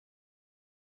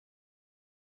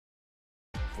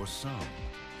For some,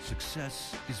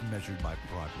 success is measured by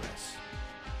progress.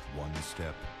 One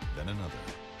step, then another.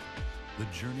 The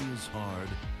journey is hard,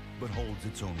 but holds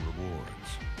its own rewards.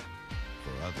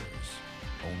 For others,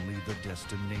 only the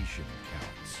destination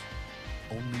counts.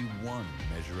 Only one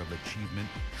measure of achievement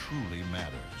truly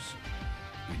matters.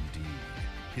 Indeed,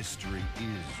 history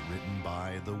is written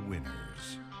by the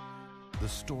winners. The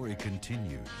story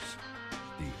continues.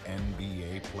 The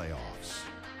NBA playoffs,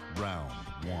 round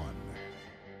 1.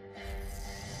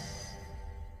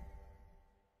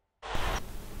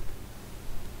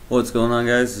 What's going on,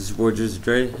 guys? This is your boy Jersey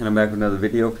Dre, and I'm back with another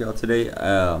video for y'all today.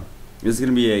 This is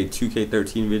gonna be a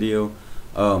 2K13 video.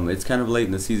 It's kind of late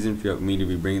in the season for me to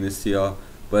be bringing this to y'all,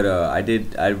 but I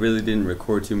really didn't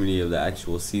record too many of the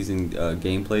actual season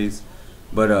gameplays.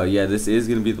 But yeah, this is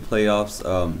gonna be the playoffs.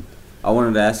 I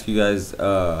wanted to ask you guys.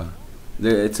 I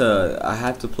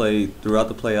have to play throughout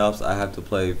the playoffs. I have to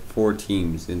play 4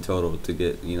 teams in total to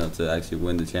get to actually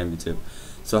win the championship.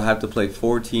 So I have to play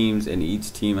 4 teams, and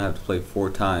each team I have to play 4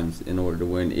 times in order to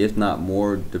win, if not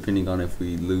more, depending on if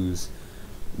we lose.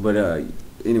 But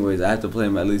anyways, I have to play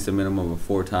them at least a minimum of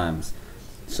 4 times.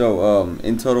 So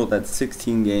in total, that's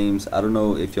 16 games. I don't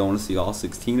know if y'all want to see all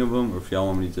 16 of them, or if y'all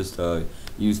want me to just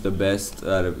use the best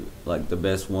out of the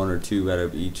best 1 or 2 out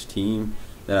of each team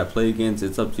that I play against.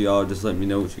 It's up to y'all. Just let me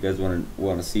know what you guys want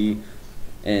to see,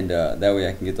 and that way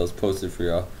I can get those posted for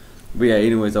y'all. But yeah,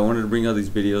 anyways, I wanted to bring out these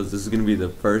videos. This is going to be the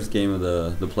first game of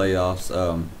the playoffs.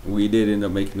 We did end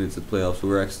up making it to the playoffs. We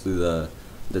were actually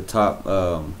the top.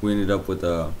 We ended up with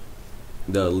the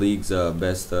league's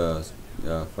best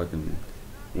fucking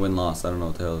win-loss. I don't know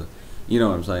what the hell. You know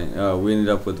what I'm saying. We ended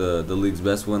up with the league's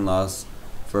best win-loss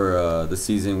for the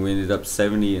season. We ended up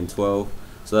 70-12.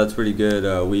 So that's pretty good.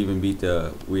 We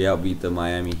outbeat the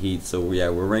Miami Heat. So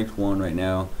yeah, we're ranked 1 right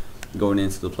now going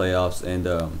into the playoffs.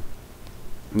 And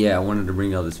yeah, I wanted to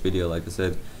bring out this video. Like I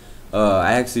said,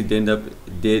 I actually did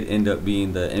end up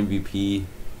being the MVP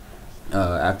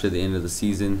after the end of the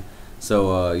season.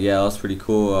 So yeah, that was pretty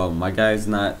cool. My guy's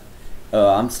not.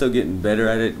 I'm still getting better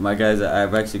at it.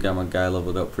 I've actually got my guy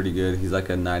leveled up pretty good. He's like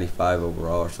a 95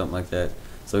 overall or something like that.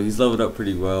 So he's leveled up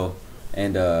pretty well.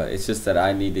 And it's just that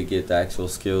I need to get the actual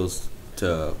skills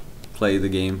to play the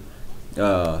game.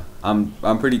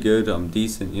 I'm pretty good. I'm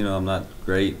decent. I'm not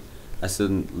great. I still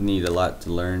need a lot to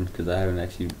learn because I haven't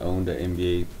actually owned an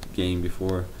NBA game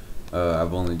before.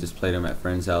 I've only just played them at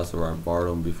friends' house, or I borrowed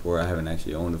them before. I haven't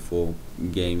actually owned a full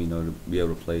game, to be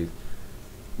able to play.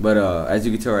 But as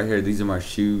you can tell right here, these are my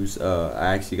shoes.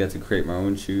 I actually got to create my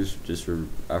own shoes.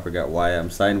 I forgot why. I'm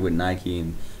signed with Nike,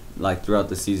 and like throughout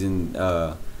the season,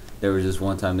 there was just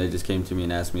one time they just came to me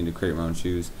and asked me to create my own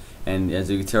shoes. And as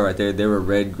you can tell right there, they were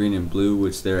red, green, and blue,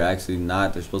 which they're actually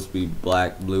not. They're supposed to be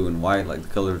black, blue, and white, like the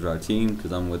colors of our team,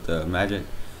 because I'm with the Magic.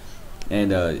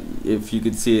 And if you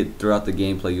could see it throughout the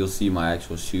gameplay, you'll see my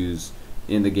actual shoes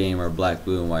in the game are black,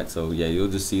 blue, and white. So yeah, you'll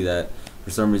just see that.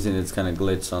 For some reason, it's kind of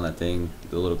glitched on that thing,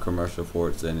 the little commercial for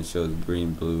it, and it shows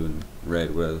green, blue, and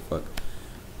red, whatever the fuck.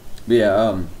 But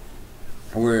yeah,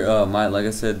 like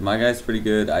I said, my guy's pretty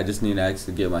good. I just need to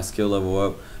actually get my skill level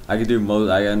up. I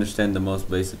understand the most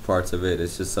basic parts of it.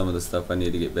 It's just some of the stuff I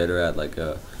need to get better at, like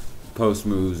post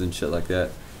moves and shit like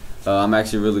that. I'm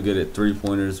actually really good at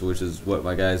 3-pointers, which is what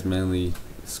my guys mainly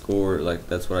score. Like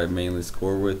that's what I mainly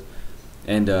score with.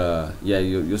 And yeah,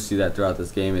 you'll see that throughout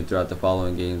this game and throughout the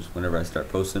following games whenever I start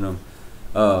posting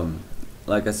them.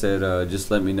 Like I said,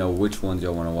 just let me know which ones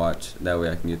y'all want to watch. That way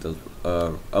I can get those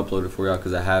uploaded for y'all,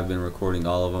 because I have been recording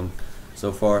all of them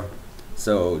so far.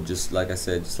 So just like I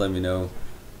said, just let me know.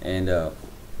 And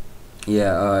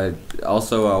yeah,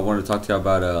 also I wanted to talk to y'all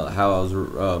about how I was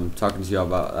talking to y'all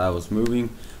about I was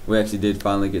moving. We actually did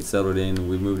finally get settled in.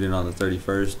 We moved in on the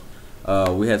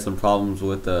 31st. We had some problems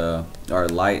with our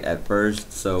light at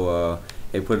first, so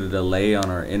it put a delay on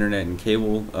our internet and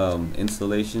cable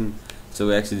installation. So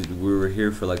we were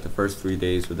here for like the first 3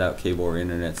 days without cable or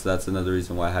internet. So that's another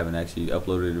reason why I haven't actually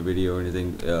uploaded a video or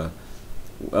anything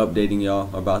updating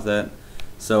y'all about that.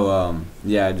 So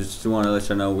yeah, I just want to let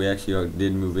y'all know we actually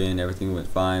did move in. Everything went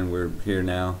fine. We're here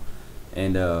now,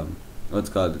 and what's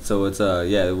it called? So it's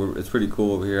yeah, it's pretty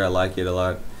cool over here. I like it a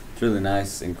lot. It's really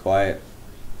nice and quiet,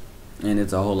 and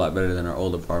it's a whole lot better than our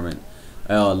old apartment.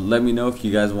 Let me know if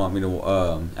you guys want me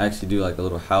to actually do like a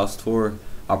little house tour.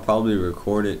 I'll probably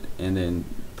record it and then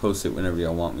post it whenever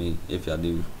y'all want me, if y'all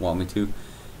do want me to.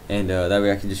 And that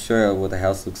way I can just show you what the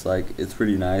house looks like. It's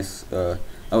pretty nice. Oh,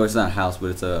 it's not a house,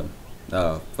 but it's a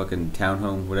fucking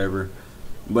townhome, whatever.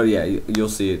 But yeah, you'll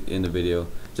see it in the video.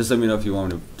 Just let me know if you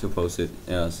want me to post it,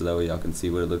 so that way y'all can see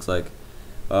what it looks like.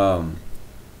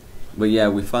 But yeah,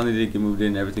 we finally did get moved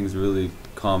in. Everything's really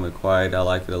calm and quiet. I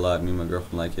like it a lot. Me and my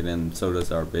girlfriend like it, and so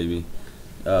does our baby.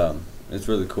 It's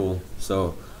really cool.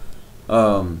 So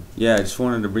yeah, I just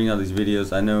wanted to bring out these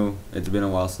videos. I know it's been a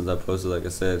while since I posted. Like I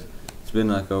said, it's been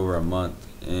like over a month,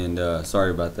 and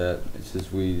sorry about that. It's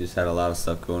just we just had a lot of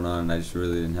stuff going on, and I just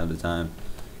really didn't have the time.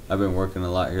 I've been working a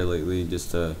lot here lately,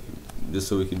 just so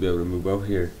we could be able to move over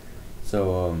here.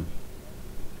 So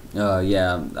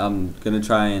yeah, I'm gonna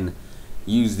try and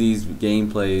use these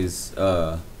gameplays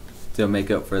to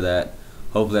make up for that.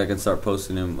 Hopefully I can start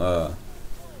posting them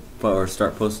or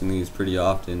start posting these pretty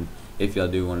often if y'all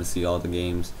do want to see all the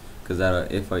games, because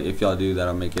that if y'all do,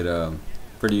 that'll make it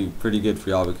pretty good for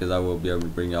y'all, because I will be able to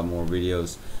bring y'all more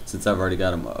videos since I've already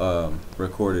got them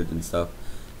recorded and stuff.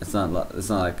 It's not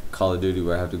like Call of Duty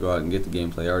where I have to go out and get the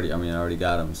gameplay. I already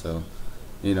got them, so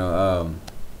you know.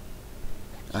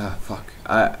 Fuck.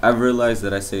 I realized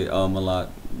that I say a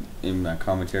lot in my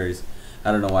commentaries.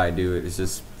 I don't know why I do it. It's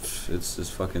just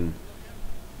fucking.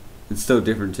 It's still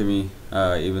different to me.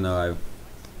 Even though I've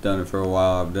done it for a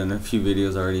while, I've done a few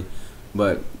videos already,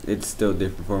 but it's still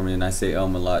different for me. And I say a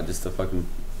lot just to fucking,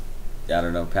 I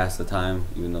don't know, pass the time,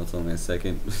 even though it's only a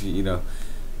second, you know.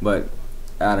 But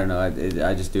I don't know.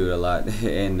 I just do it a lot,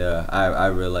 and I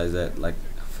realize that, like,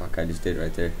 fuck, I just did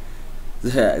right there.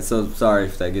 Yeah, so sorry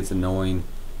if that gets annoying.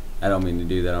 I don't mean to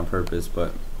do that on purpose,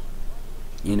 but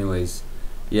anyways,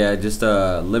 yeah, just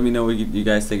let me know what you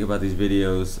guys think about these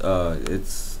videos.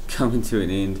 It's coming to an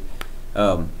end.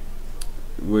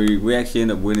 We actually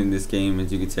end up winning this game,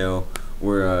 as you can tell.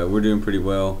 We're doing pretty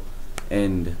well,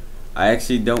 and I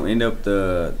actually don't end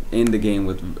the game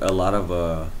with a lot of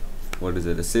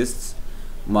assists.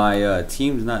 My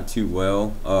team's not too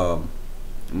well.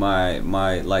 My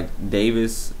like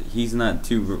Davis, he's not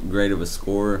too great of a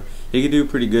scorer. He can do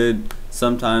pretty good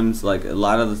sometimes. Like a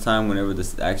lot of the time, whenever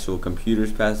the actual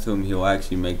computers pass to him, he'll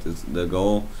actually make the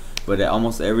goal. But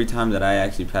almost every time that I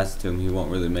actually pass it to him, he won't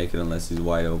really make it unless he's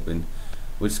wide open,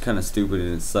 which is kind of stupid,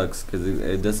 and it sucks because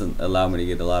it doesn't allow me to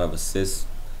get a lot of assists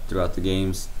throughout the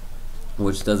games,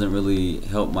 which doesn't really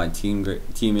help my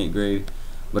teammate grade.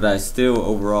 But I still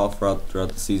overall throughout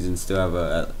the season still have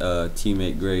a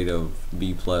teammate grade of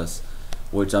B+,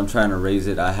 which I'm trying to raise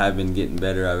it. I have been getting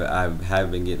better. I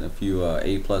have been getting a few A+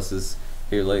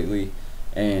 here lately,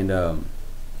 and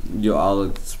I'll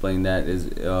explain that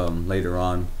later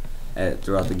on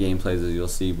throughout the gameplays, as you'll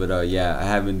see. But yeah, I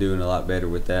have been doing a lot better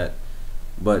with that.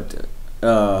 But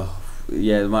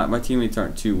yeah, my teammates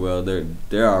aren't too well.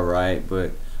 They're all right,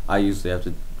 but I usually have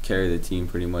to carry the team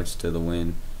pretty much to the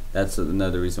win. That's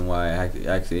another reason why I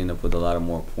actually end up with a lot of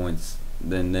more points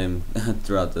than them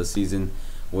throughout the season,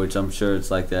 which I'm sure it's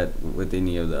like that with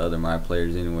any of the other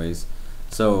MyPlayers anyways.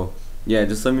 So yeah,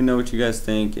 just let me know what you guys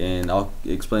think, and I'll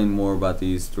explain more about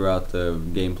these throughout the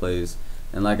gameplays.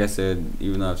 And like I said,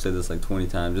 even though I've said this like 20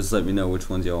 times, just let me know which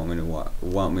ones y'all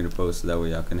want me to post, so that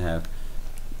way y'all can have.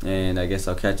 And I guess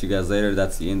I'll catch you guys later.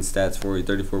 That's the end stats for you: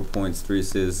 34 points, 3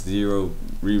 assists, 0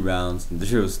 rebounds, and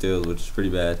 0 steals, which is pretty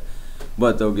bad.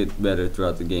 But they'll get better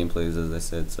throughout the gameplays, as I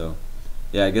said. So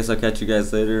yeah, I guess I'll catch you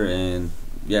guys later, and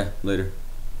yeah, later.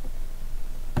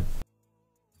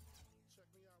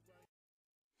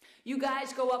 You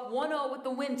guys go up 1-0 with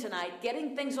the win tonight,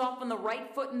 getting things off on the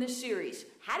right foot in this series.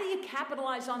 How do you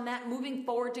capitalize on that moving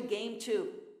forward to Game 2?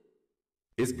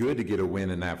 It's good to get a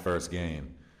win in that first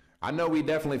game. I know we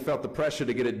definitely felt the pressure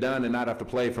to get it done and not have to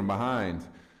play from behind.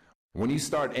 When you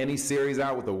start any series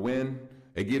out with a win,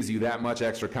 it gives you that much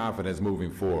extra confidence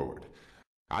moving forward.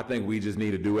 I think we just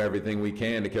need to do everything we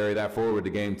can to carry that forward to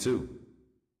Game 2.